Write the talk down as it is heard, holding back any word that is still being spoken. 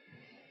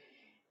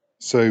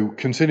So,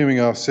 continuing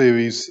our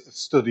series of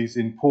studies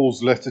in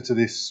Paul's letter to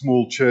this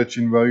small church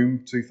in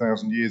Rome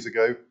 2,000 years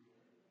ago,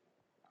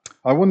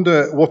 I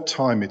wonder what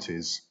time it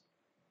is.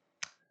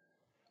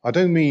 I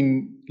don't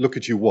mean look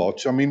at your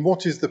watch, I mean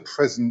what is the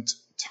present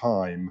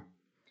time?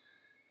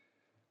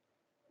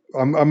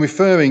 I'm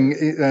referring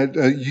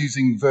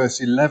using verse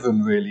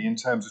 11 really in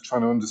terms of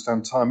trying to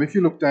understand time. If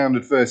you look down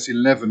at verse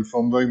 11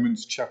 from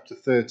Romans chapter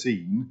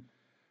 13,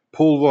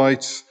 Paul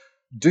writes,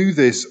 "Do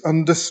this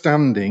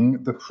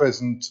understanding the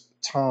present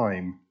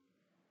time."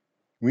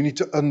 We need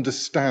to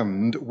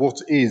understand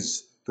what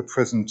is the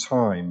present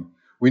time.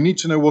 We need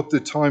to know what the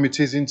time it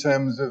is in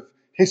terms of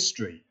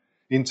history,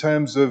 in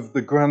terms of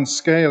the grand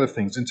scale of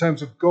things, in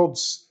terms of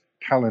God's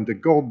calendar,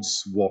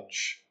 God's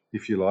watch,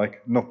 if you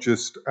like, not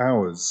just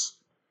ours.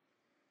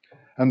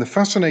 And the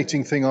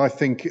fascinating thing, I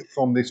think,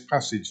 from this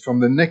passage, from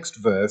the next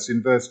verse,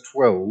 in verse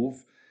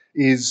 12,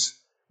 is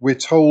we're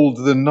told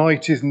the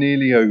night is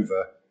nearly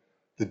over,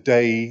 the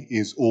day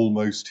is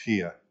almost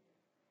here.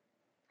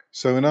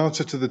 So in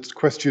answer to the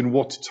question,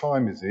 what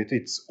time is it?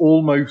 It's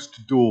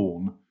almost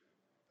dawn,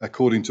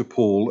 according to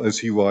Paul, as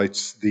he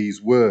writes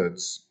these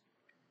words.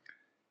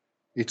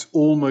 It's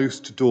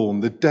almost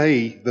dawn. The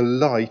day, the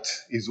light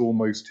is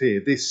almost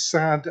here. This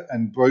sad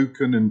and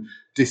broken and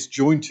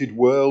disjointed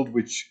world,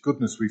 which,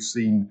 goodness, we've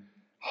seen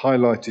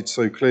highlighted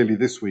so clearly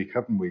this week,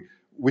 haven't we?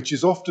 Which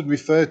is often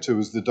referred to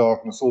as the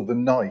darkness or the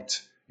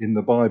night in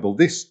the Bible.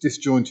 This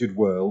disjointed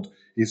world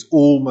is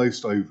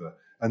almost over.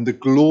 And the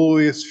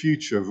glorious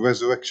future of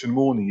resurrection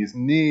morning is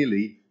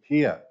nearly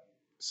here,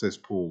 says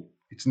Paul.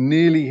 It's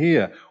nearly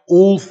here.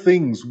 All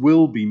things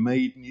will be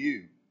made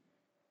new.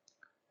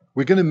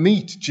 We're going to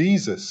meet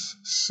Jesus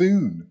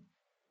soon.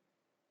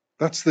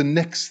 That's the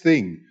next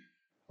thing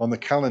on the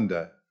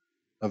calendar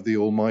of the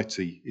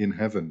Almighty in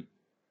heaven.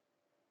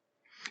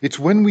 It's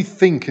when we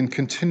think and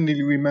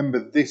continually remember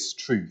this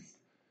truth,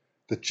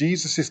 that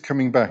Jesus is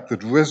coming back,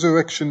 that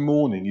resurrection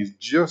morning is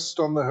just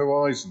on the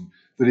horizon,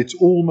 that it's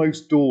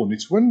almost dawn.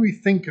 It's when we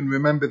think and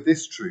remember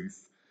this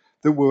truth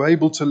that we're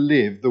able to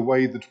live the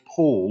way that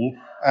Paul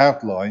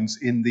outlines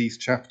in these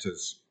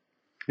chapters.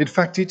 In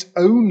fact, it's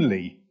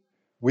only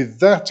with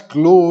that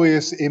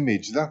glorious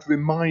image, that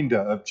reminder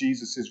of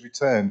Jesus'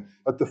 return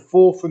at the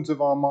forefront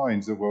of our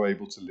minds that we're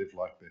able to live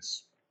like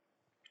this.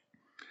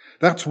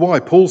 That's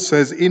why Paul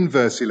says in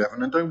verse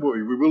 11, and don't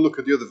worry, we will look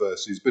at the other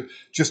verses, but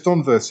just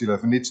on verse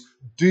 11, it's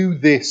do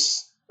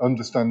this,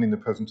 understanding the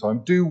present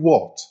time. Do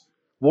what?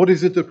 What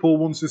is it that Paul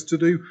wants us to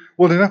do?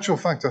 Well, in actual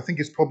fact, I think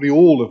it's probably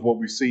all of what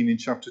we've seen in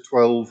chapter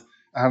 12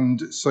 and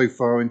so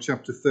far in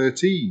chapter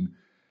 13.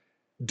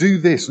 Do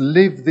this,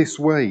 live this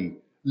way.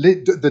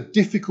 The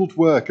difficult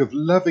work of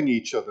loving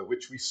each other,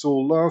 which we saw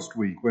last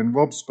week when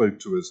Rob spoke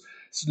to us,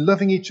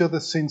 loving each other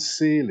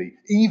sincerely,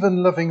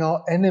 even loving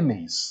our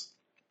enemies,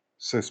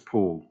 says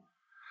Paul.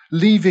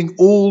 Leaving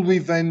all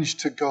revenge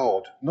to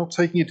God, not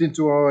taking it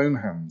into our own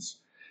hands.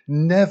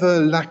 Never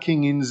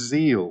lacking in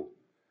zeal.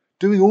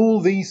 Doing all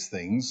these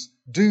things,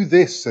 do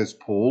this, says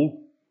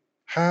Paul.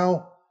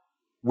 How?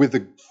 With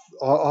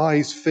our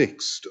eyes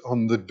fixed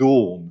on the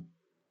dawn,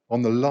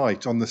 on the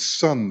light, on the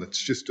sun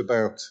that's just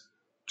about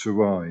to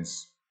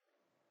rise.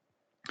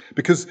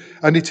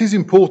 And it is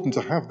important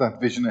to have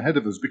that vision ahead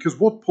of us, because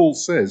what Paul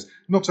says,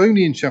 not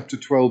only in chapter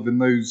 12 in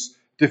those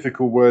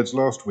difficult words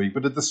last week,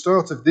 but at the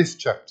start of this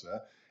chapter,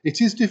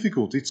 it is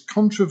difficult, it's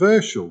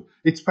controversial,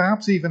 it's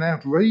perhaps even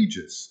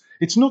outrageous.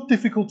 It's not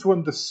difficult to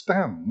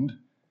understand,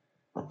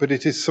 but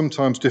it is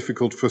sometimes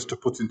difficult for us to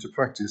put into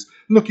practice.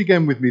 Look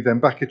again with me then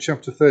back at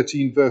chapter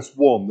 13, verse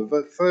 1,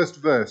 the first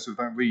verse of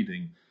that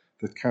reading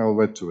that Carol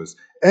read to us.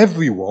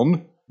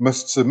 Everyone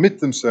must submit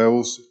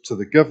themselves to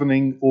the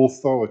governing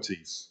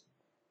authorities.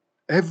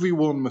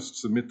 Everyone must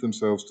submit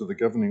themselves to the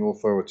governing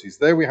authorities.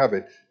 There we have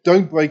it.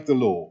 Don't break the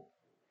law.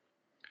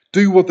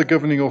 Do what the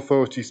governing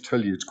authorities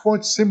tell you. It's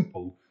quite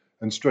simple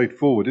and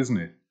straightforward, isn't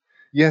it?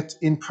 Yet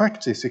in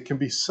practice, it can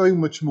be so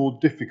much more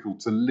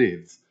difficult to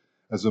live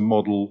as a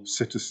model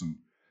citizen.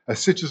 A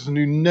citizen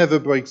who never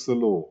breaks the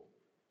law,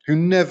 who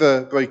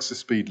never breaks the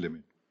speed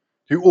limit,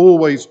 who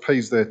always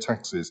pays their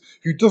taxes,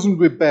 who doesn't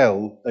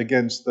rebel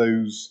against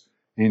those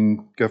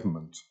in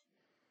government.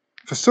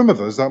 For some of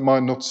us, that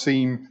might not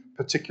seem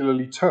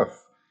particularly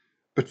tough,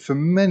 but for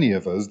many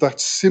of us,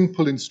 that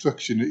simple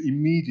instruction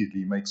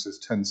immediately makes us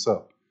tense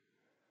up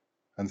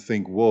and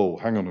think, whoa,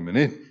 hang on a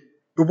minute.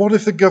 But what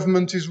if the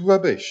government is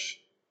rubbish?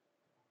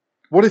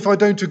 What if I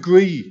don't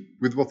agree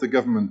with what the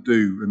government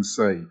do and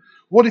say?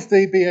 What if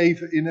they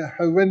behave in a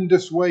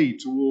horrendous way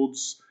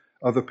towards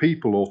other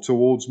people or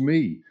towards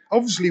me?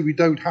 Obviously, we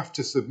don't have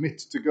to submit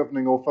to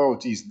governing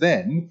authorities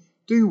then,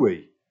 do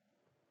we?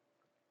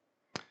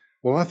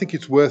 Well, I think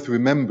it's worth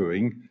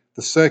remembering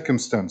the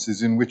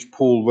circumstances in which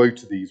Paul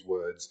wrote these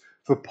words.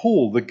 For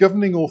Paul, the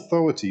governing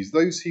authorities,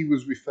 those he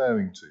was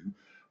referring to,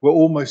 were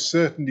almost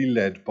certainly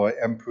led by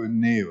Emperor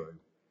Nero.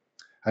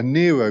 And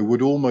Nero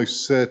would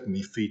almost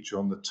certainly feature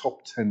on the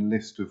top 10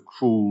 list of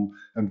cruel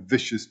and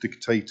vicious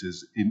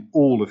dictators in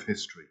all of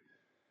history.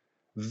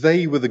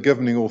 They were the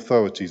governing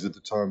authorities at the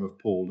time of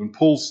Paul, and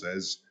Paul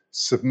says,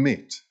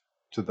 submit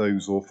to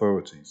those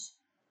authorities.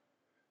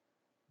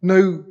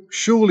 No,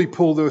 surely,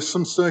 Paul, there are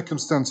some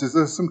circumstances,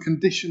 there are some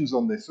conditions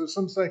on this. There are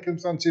some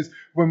circumstances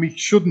when we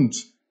shouldn't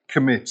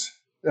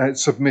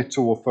submit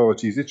to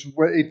authorities.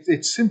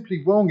 It's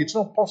simply wrong. It's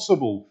not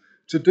possible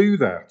to do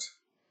that.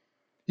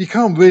 You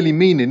can't really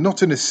mean it,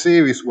 not in a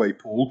serious way,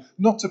 Paul,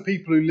 not to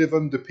people who live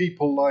under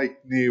people like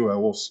Nero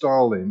or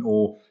Stalin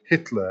or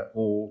Hitler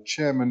or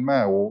Chairman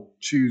Mao or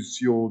choose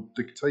your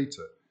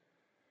dictator.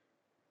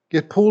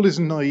 Yet Paul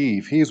isn't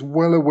naive. He is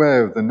well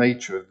aware of the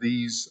nature of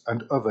these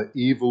and other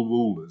evil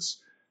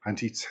rulers, and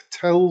he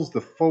tells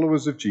the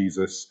followers of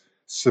Jesus,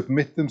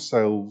 submit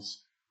themselves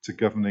to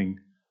governing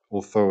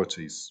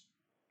authorities.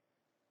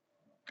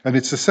 And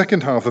it's the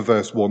second half of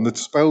verse 1 that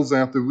spells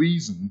out the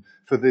reason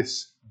for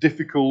this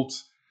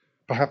difficult,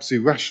 perhaps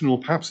irrational,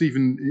 perhaps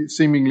even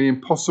seemingly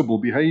impossible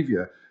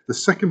behaviour. The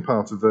second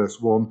part of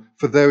verse 1,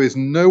 for there is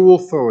no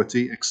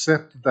authority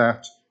except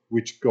that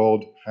which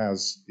God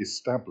has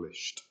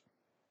established.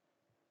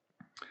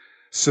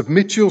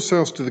 Submit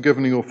yourselves to the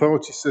governing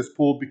authority, says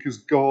Paul, because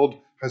God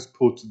has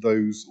put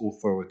those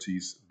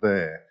authorities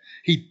there.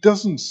 He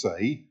doesn't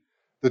say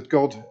that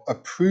God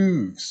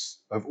approves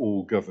of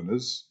all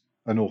governors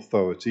and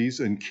authorities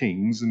and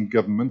kings and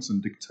governments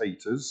and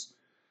dictators.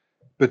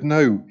 But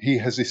no, he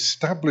has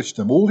established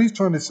them. All he's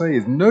trying to say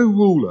is no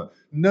ruler,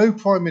 no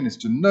prime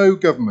minister, no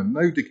government,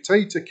 no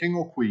dictator, king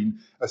or queen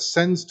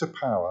ascends to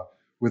power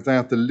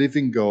without the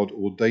living God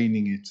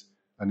ordaining it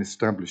and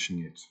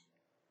establishing it.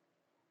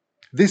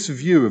 This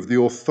view of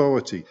the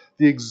authority,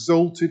 the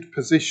exalted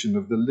position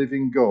of the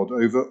living God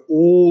over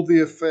all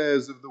the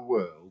affairs of the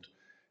world,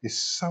 is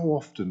so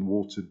often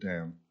watered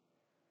down.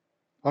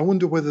 I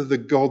wonder whether the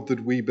God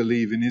that we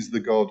believe in is the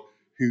God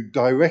who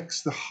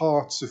directs the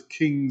hearts of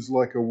kings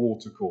like a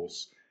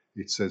watercourse,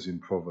 it says in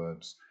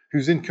Proverbs,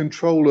 who's in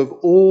control of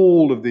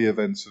all of the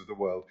events of the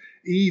world,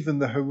 even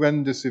the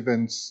horrendous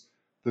events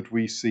that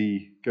we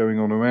see going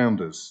on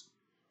around us.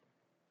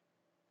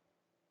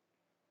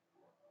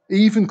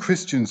 Even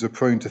Christians are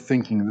prone to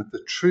thinking that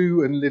the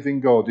true and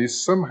living God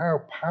is somehow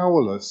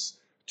powerless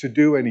to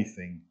do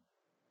anything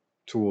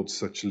towards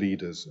such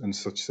leaders and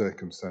such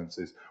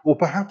circumstances. Or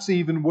perhaps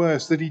even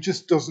worse, that he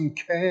just doesn't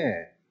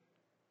care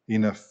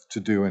enough to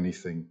do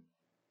anything.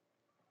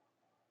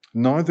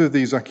 Neither of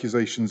these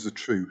accusations are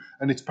true,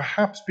 and it's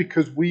perhaps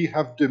because we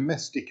have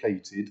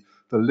domesticated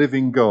the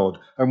living God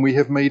and we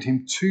have made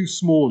him too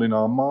small in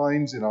our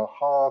minds, in our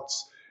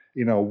hearts,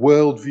 in our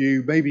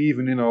worldview, maybe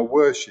even in our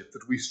worship,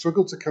 that we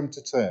struggle to come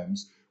to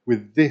terms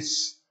with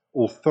this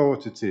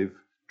authoritative,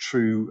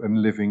 true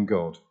and living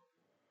God.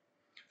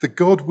 The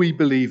God we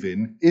believe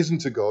in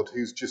isn't a God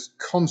who's just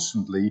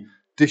constantly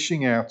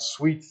dishing out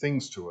sweet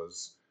things to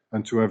us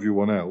and to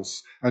everyone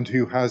else, and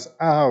who has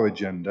our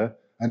agenda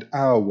and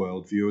our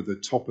worldview at the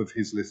top of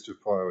his list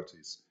of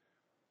priorities.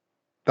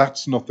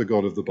 That's not the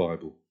God of the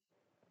Bible.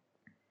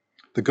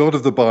 The God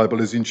of the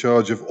Bible is in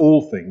charge of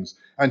all things,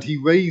 and he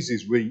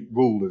raises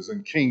rulers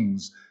and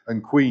kings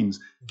and queens,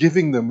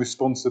 giving them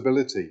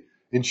responsibility,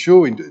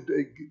 ensuring.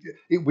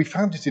 We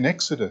found it in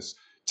Exodus,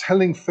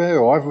 telling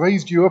Pharaoh, I've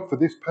raised you up for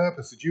this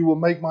purpose, that you will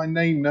make my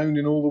name known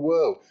in all the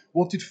world.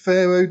 What did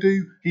Pharaoh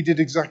do? He did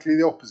exactly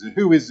the opposite.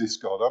 Who is this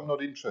God? I'm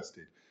not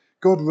interested.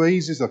 God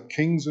raises up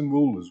kings and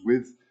rulers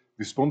with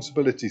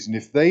responsibilities, and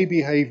if they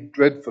behave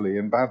dreadfully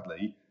and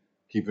badly,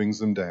 he brings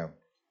them down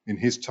in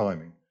his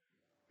timing,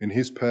 in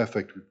his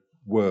perfect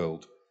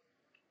world.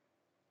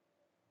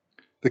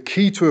 The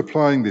key to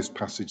applying this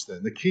passage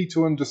then, the key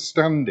to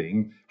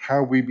understanding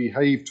how we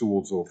behave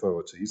towards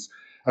authorities,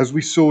 as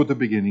we saw at the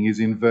beginning, is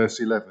in verse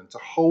 11, to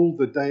hold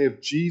the day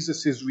of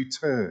Jesus'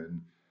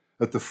 return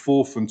at the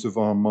forefront of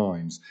our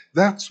minds.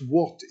 That's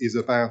what is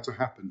about to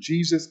happen.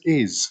 Jesus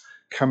is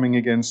coming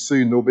again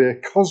soon. There'll be a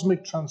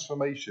cosmic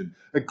transformation,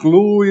 a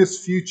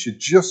glorious future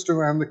just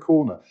around the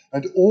corner.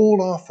 And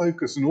all our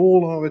focus and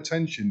all our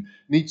attention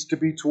needs to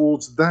be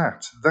towards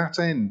that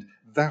end,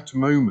 that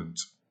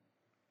moment.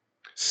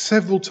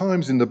 Several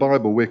times in the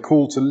Bible, we're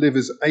called to live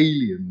as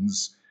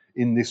aliens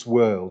in this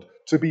world,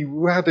 to be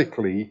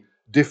radically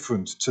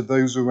different to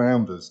those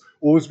around us.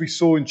 Or as we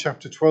saw in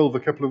chapter 12 a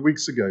couple of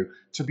weeks ago,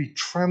 to be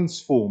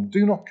transformed.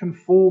 Do not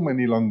conform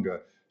any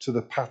longer to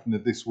the pattern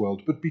of this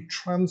world, but be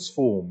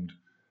transformed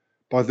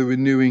by the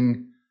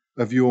renewing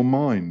of your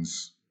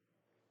minds.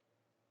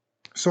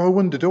 So I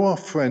wonder, do our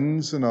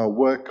friends and our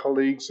work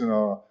colleagues and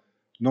our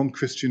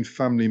non-Christian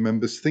family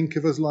members think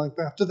of us like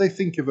that? Do they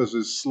think of us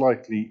as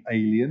slightly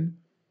alien?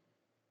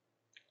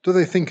 Do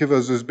they think of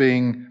us as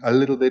being a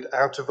little bit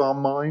out of our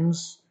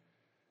minds,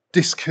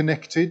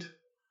 disconnected,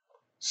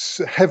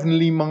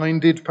 heavenly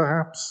minded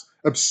perhaps,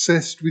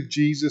 obsessed with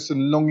Jesus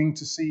and longing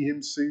to see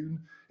him soon?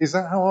 Is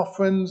that how our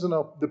friends and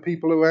the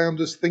people around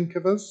us think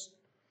of us?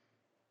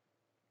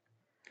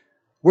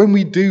 When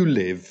we do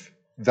live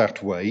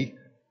that way,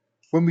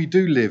 when we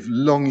do live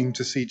longing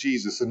to see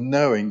Jesus and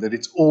knowing that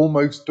it's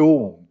almost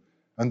dawn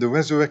and the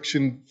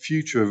resurrection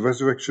future of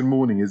resurrection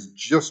morning is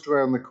just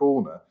around the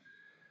corner,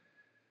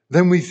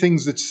 then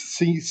things that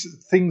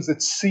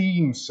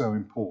seem so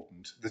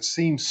important, that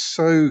seem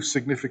so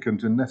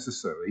significant and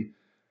necessary,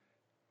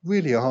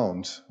 really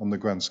aren't on the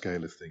grand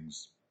scale of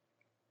things.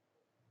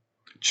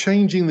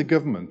 Changing the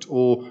government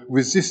or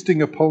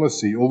resisting a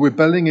policy or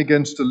rebelling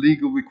against a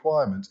legal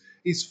requirement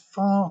is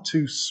far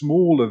too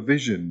small a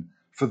vision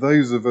for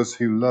those of us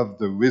who love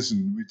the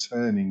risen,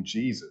 returning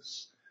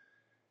Jesus.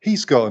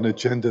 He's got an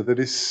agenda that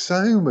is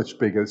so much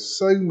bigger,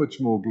 so much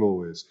more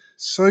glorious,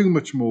 so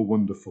much more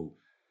wonderful.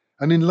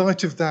 And in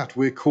light of that,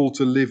 we're called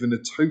to live in a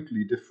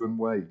totally different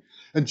way.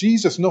 And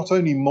Jesus not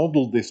only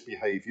modeled this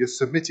behavior,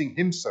 submitting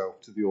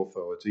himself to the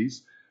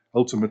authorities,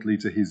 ultimately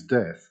to his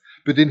death,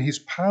 but in his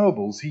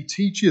parables, he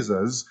teaches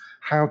us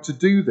how to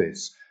do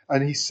this.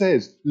 And he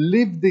says,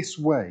 live this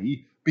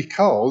way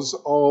because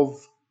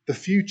of the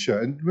future.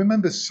 And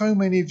remember, so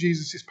many of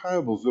Jesus'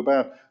 parables are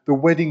about the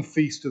wedding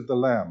feast of the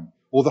Lamb,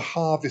 or the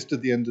harvest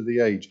at the end of the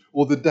age,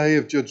 or the day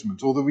of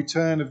judgment, or the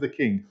return of the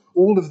King.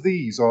 All of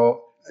these are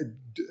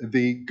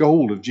the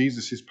goal of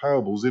Jesus'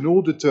 parables in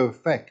order to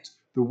affect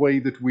the way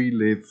that we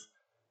live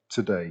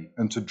today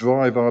and to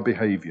drive our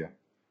behavior.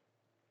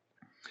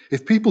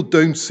 If people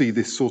don't see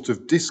this sort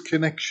of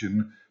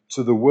disconnection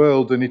to the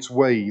world and its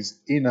ways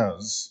in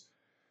us,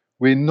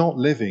 we're not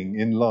living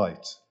in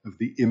light of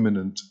the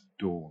imminent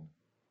dawn.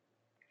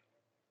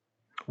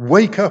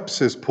 Wake up,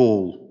 says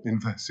Paul in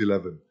verse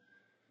 11.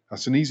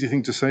 That's an easy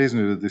thing to say, isn't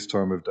it, at this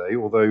time of day?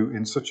 Although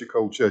in such a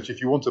cold church,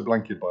 if you want a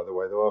blanket, by the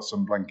way, there are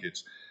some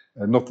blankets.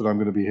 Not that I'm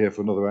going to be here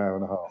for another hour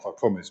and a half, I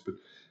promise. But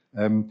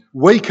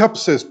wake up,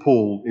 says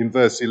Paul in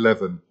verse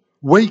 11.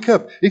 Wake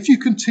up. If you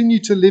continue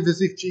to live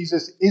as if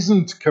Jesus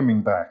isn't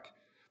coming back,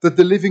 that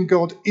the living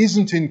God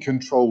isn't in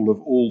control of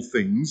all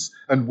things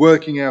and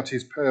working out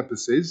his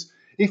purposes,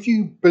 if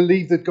you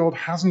believe that God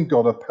hasn't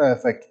got a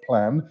perfect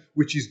plan,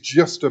 which is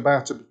just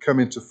about to come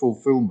into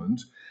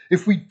fulfillment,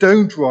 if we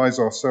don't rise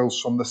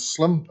ourselves from the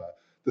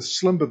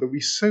slumber that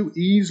we so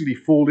easily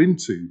fall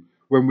into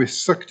when we're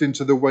sucked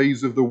into the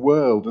ways of the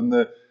world and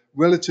the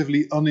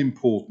relatively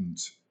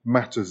unimportant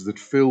matters that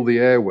fill the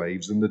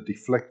airwaves and that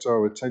deflect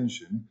our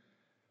attention,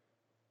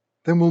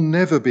 then we'll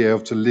never be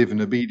able to live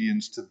in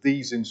obedience to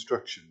these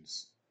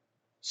instructions.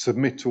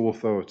 Submit to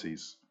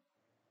authorities.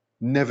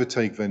 Never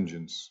take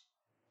vengeance.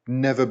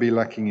 Never be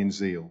lacking in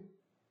zeal.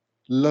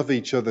 Love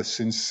each other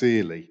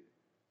sincerely,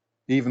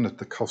 even at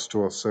the cost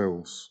to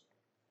ourselves.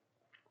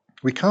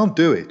 We can't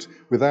do it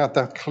without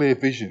that clear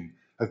vision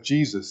of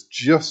Jesus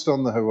just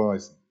on the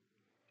horizon.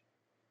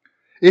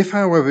 If,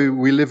 however,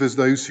 we live as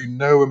those who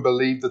know and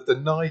believe that the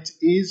night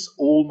is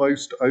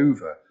almost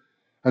over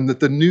and that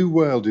the new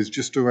world is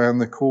just around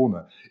the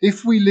corner,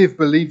 if we live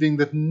believing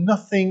that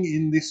nothing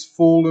in this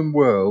fallen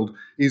world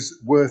is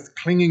worth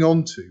clinging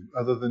on to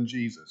other than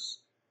Jesus,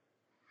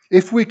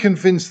 if we're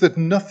convinced that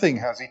nothing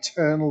has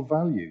eternal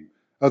value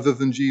other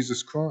than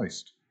Jesus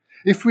Christ,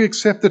 if we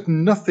accept that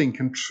nothing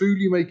can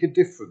truly make a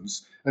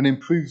difference and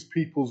improves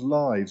people's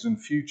lives and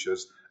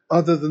futures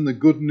other than the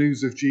good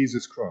news of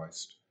Jesus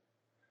Christ,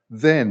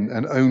 then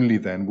and only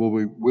then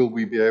will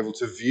we be able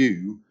to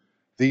view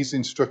these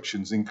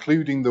instructions,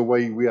 including the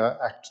way we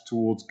act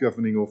towards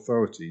governing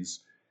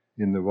authorities,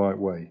 in the right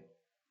way.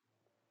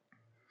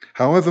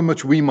 However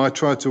much we might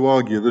try to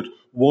argue that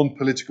one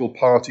political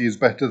party is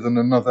better than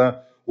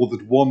another, or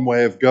that one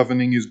way of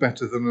governing is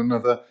better than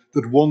another,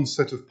 that one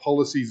set of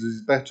policies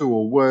is better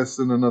or worse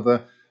than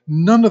another,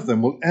 none of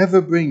them will ever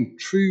bring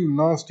true,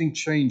 lasting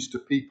change to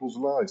people's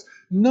lives.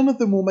 None of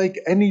them will make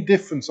any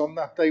difference on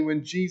that day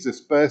when Jesus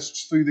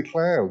bursts through the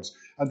clouds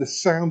and the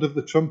sound of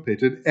the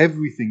trumpet and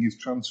everything is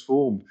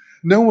transformed.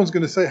 No one's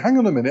going to say, hang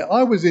on a minute,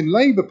 I was in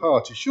Labour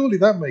Party, surely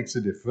that makes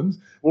a difference.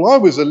 Well, I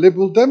was a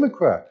Liberal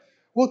Democrat.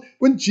 Well,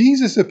 when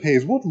Jesus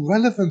appears, what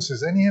relevance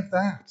has any of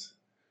that?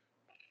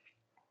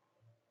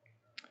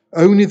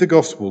 Only the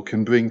gospel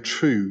can bring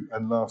true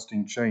and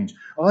lasting change.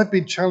 I've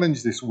been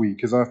challenged this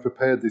week as I've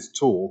prepared this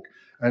talk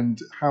and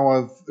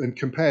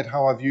compared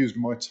how I've used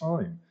my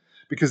time.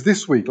 Because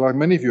this week, like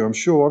many of you, I'm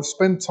sure, I've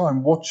spent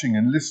time watching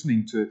and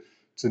listening to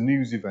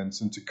news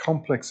events and to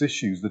complex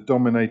issues that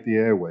dominate the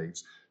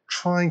airwaves,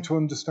 trying to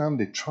understand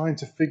it, trying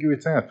to figure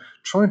it out,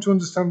 trying to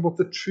understand what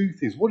the truth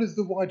is. What is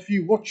the right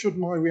view? What should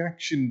my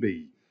reaction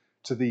be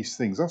to these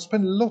things? I've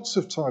spent lots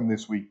of time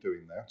this week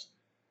doing that.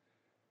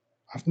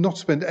 I've not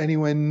spent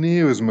anywhere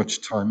near as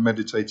much time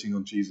meditating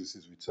on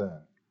Jesus'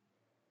 return.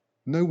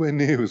 Nowhere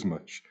near as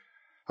much.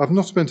 I've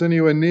not spent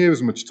anywhere near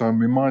as much time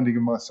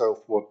reminding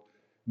myself what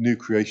new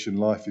creation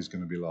life is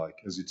going to be like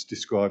as it's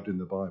described in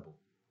the Bible.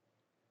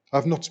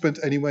 I've not spent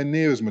anywhere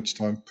near as much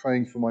time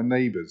praying for my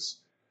neighbours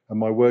and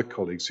my work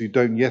colleagues who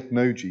don't yet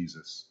know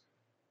Jesus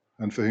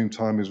and for whom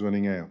time is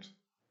running out.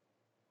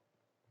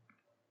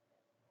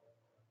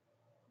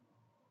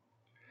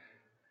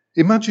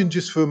 Imagine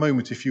just for a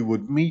moment, if you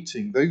would,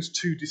 meeting those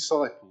two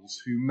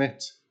disciples who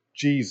met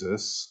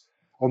Jesus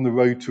on the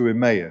road to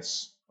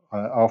Emmaus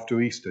after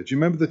Easter. Do you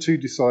remember the two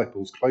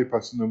disciples,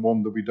 Cleopas and the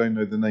one that we don't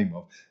know the name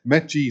of,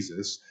 met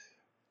Jesus?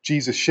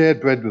 Jesus shared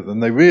bread with them.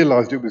 They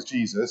realized it was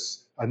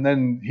Jesus, and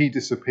then he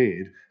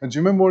disappeared. And do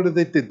you remember what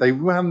they did? They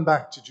ran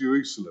back to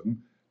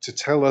Jerusalem to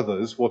tell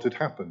others what had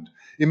happened.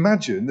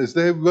 Imagine, as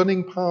they're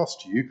running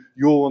past you,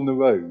 you're on the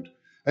road.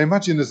 I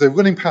imagine as they're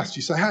running past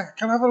you, say, "Hey,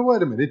 can I have a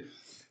word a minute?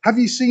 Have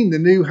you seen the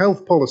new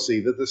health policy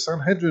that the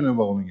Sanhedrin are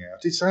rolling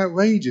out? It's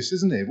outrageous,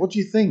 isn't it? What do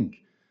you think?"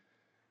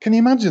 Can you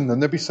imagine them?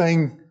 They'd be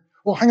saying,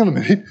 "Well, hang on a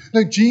minute.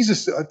 No,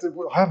 Jesus, I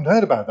haven't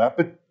heard about that,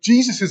 but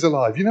Jesus is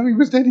alive. You know, he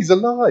was dead. He's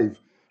alive.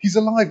 He's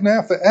alive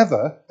now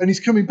forever, and he's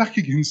coming back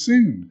again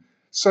soon.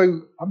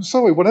 So I'm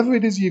sorry, whatever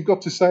it is you've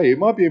got to say, it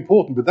might be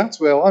important, but that's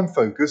where I'm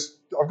focused.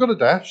 I've got a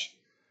dash."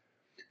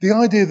 The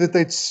idea that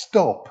they'd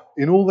stop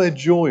in all their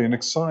joy and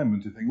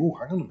excitement and think, "Oh,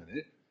 hang on a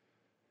minute.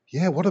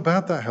 Yeah, what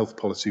about that health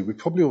policy? We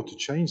probably ought to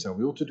change that.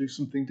 We ought to do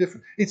something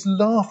different." It's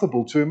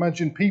laughable to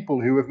imagine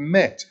people who have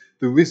met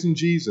the risen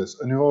Jesus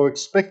and who are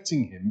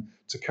expecting him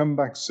to come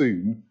back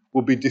soon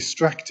will be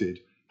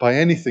distracted by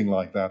anything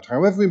like that,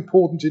 however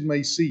important it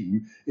may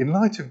seem. In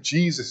light of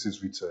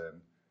Jesus'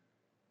 return,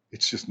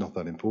 it's just not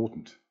that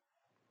important.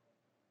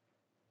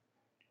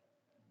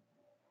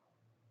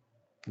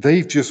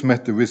 They've just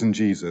met the risen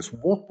Jesus.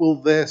 What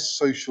will their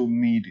social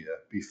media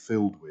be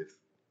filled with?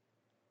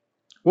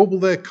 What will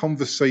their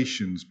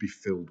conversations be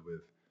filled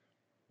with?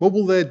 What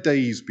will their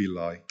days be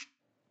like?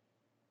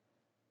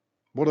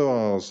 What are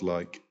ours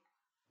like?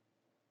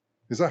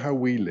 Is that how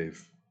we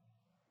live?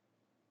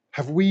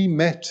 Have we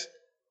met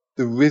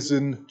the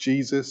risen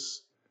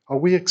Jesus? Are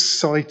we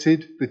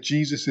excited that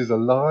Jesus is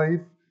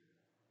alive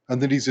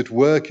and that he's at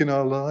work in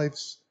our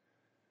lives?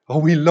 Are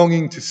we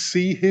longing to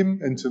see him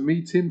and to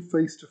meet him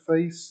face to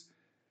face?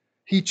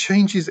 He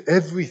changes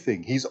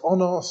everything. He's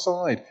on our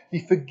side. He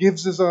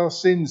forgives us our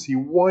sins. He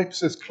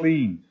wipes us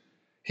clean.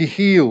 He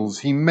heals,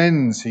 he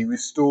mends, he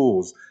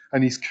restores,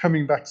 and he's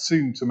coming back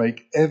soon to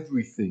make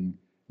everything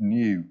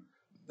new.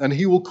 And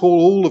he will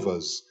call all of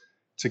us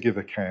to give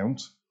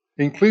account,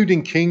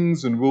 including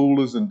kings and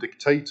rulers and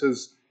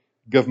dictators,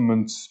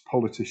 governments,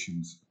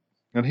 politicians.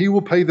 And he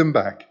will pay them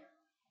back.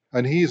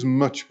 And he is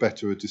much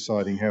better at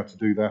deciding how to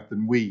do that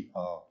than we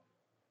are,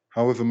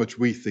 however much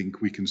we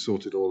think we can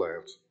sort it all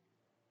out.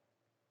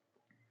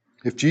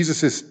 If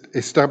Jesus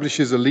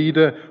establishes a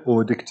leader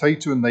or a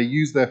dictator and they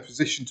use their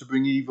position to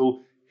bring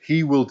evil,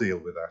 he will deal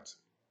with that.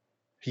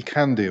 He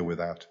can deal with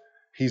that.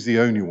 He's the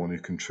only one who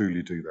can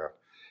truly do that.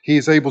 He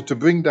is able to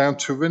bring down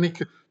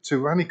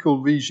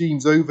tyrannical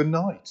regimes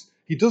overnight.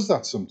 He does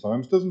that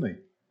sometimes, doesn't he?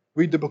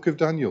 Read the book of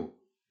Daniel.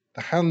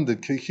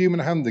 The human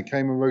hand that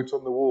came and wrote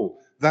on the wall.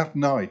 That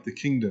night, the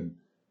kingdom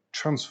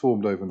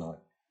transformed overnight.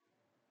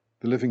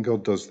 The living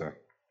God does that.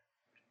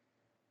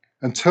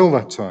 Until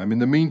that time, in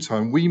the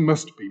meantime, we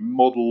must be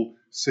model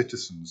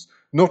citizens,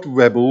 not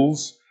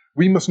rebels.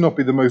 We must not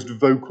be the most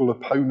vocal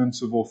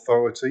opponents of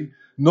authority,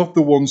 not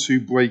the ones who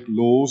break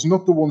laws,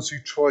 not the ones who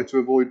try to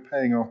avoid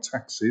paying our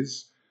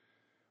taxes.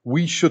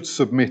 We should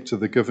submit to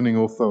the governing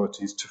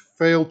authorities. To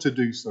fail to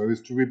do so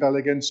is to rebel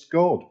against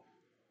God,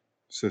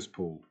 says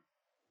Paul.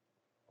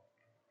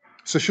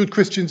 So should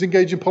Christians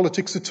engage in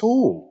politics at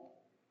all?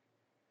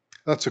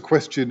 That's a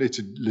question, it's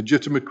a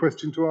legitimate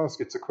question to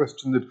ask. It's a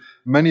question that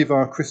many of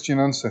our Christian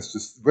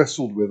ancestors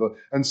wrestled with,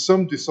 and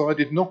some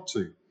decided not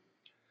to.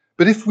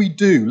 But if we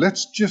do,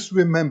 let's just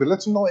remember,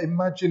 let's not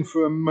imagine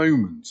for a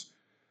moment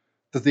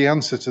that the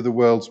answer to the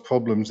world's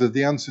problems, that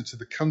the answer to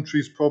the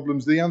country's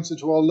problems, the answer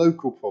to our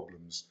local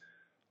problems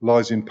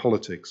lies in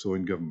politics or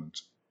in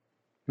government.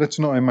 Let's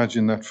not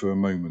imagine that for a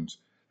moment.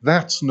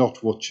 That's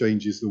not what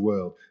changes the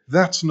world.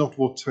 That's not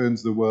what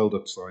turns the world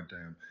upside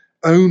down.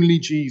 Only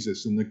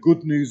Jesus and the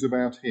good news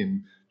about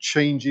him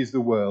changes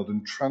the world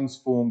and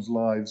transforms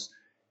lives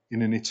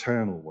in an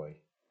eternal way.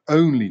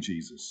 Only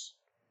Jesus.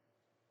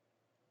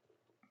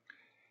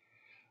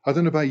 I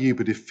don't know about you,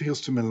 but it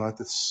feels to me like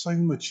there's so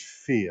much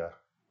fear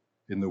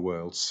in the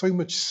world, so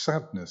much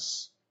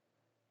sadness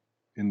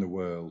in the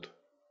world,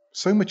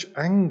 so much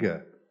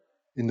anger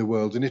in the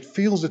world, and it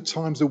feels at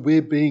times that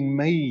we're being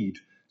made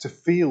to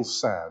feel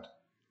sad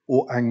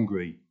or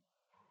angry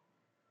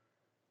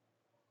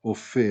or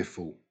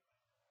fearful.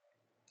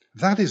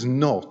 That is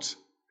not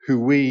who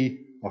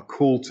we are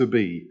called to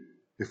be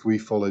if we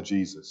follow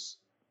Jesus.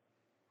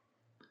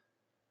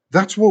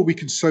 That's what we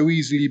can so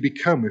easily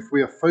become if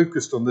we are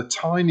focused on the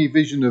tiny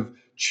vision of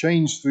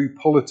change through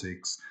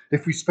politics,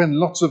 if we spend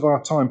lots of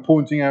our time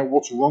pointing out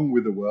what's wrong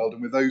with the world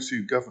and with those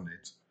who govern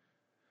it.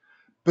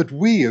 But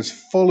we, as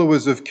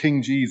followers of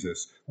King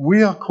Jesus,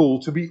 we are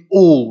called to be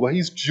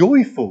always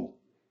joyful.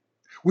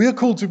 We are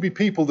called to be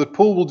people that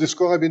Paul will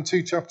describe in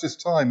 2 chapters'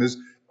 time as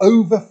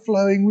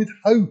overflowing with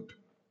hope.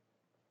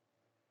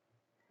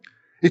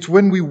 It's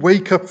when we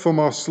wake up from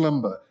our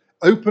slumber,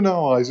 open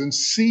our eyes and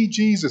see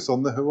Jesus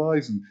on the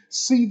horizon,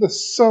 see the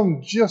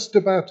sun just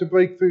about to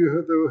break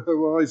through the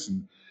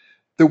horizon,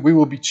 that we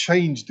will be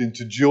changed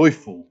into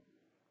joyful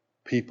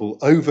people,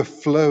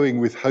 overflowing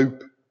with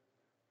hope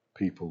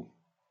people.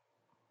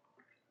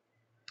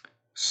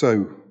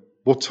 So,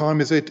 what time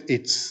is it?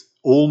 It's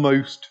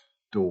almost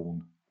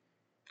dawn.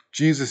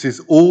 Jesus is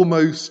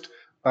almost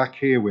back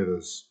here with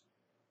us.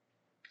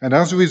 And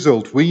as a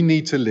result, we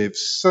need to live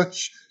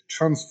such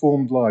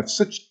transformed lives,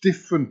 such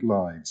different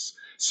lives,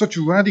 such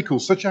radical,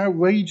 such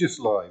outrageous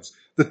lives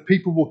that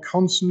people will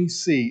constantly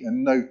see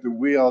and note that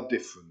we are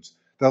different,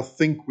 They'll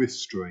think we're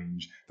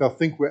strange. They'll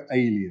think we're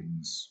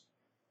aliens.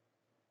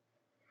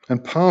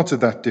 And part of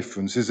that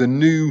difference is a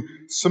new,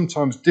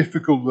 sometimes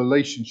difficult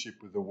relationship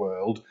with the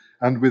world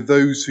and with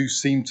those who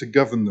seem to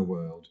govern the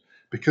world,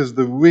 because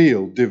the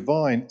real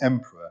divine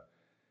emperor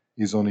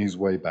is on his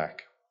way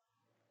back.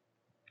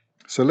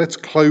 So let's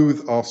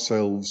clothe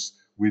ourselves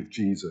with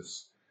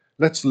Jesus.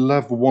 Let's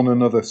love one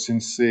another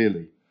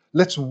sincerely.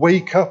 Let's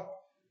wake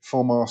up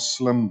from our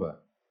slumber.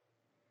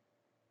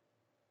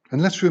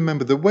 And let's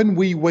remember that when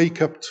we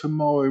wake up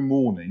tomorrow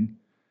morning,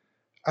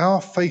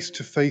 our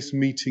face-to-face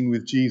meeting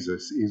with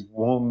Jesus is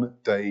one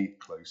day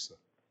closer.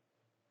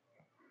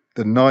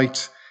 The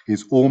night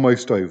is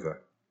almost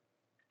over.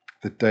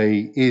 The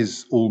day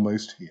is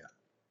almost here.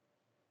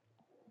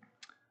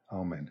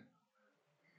 Amen.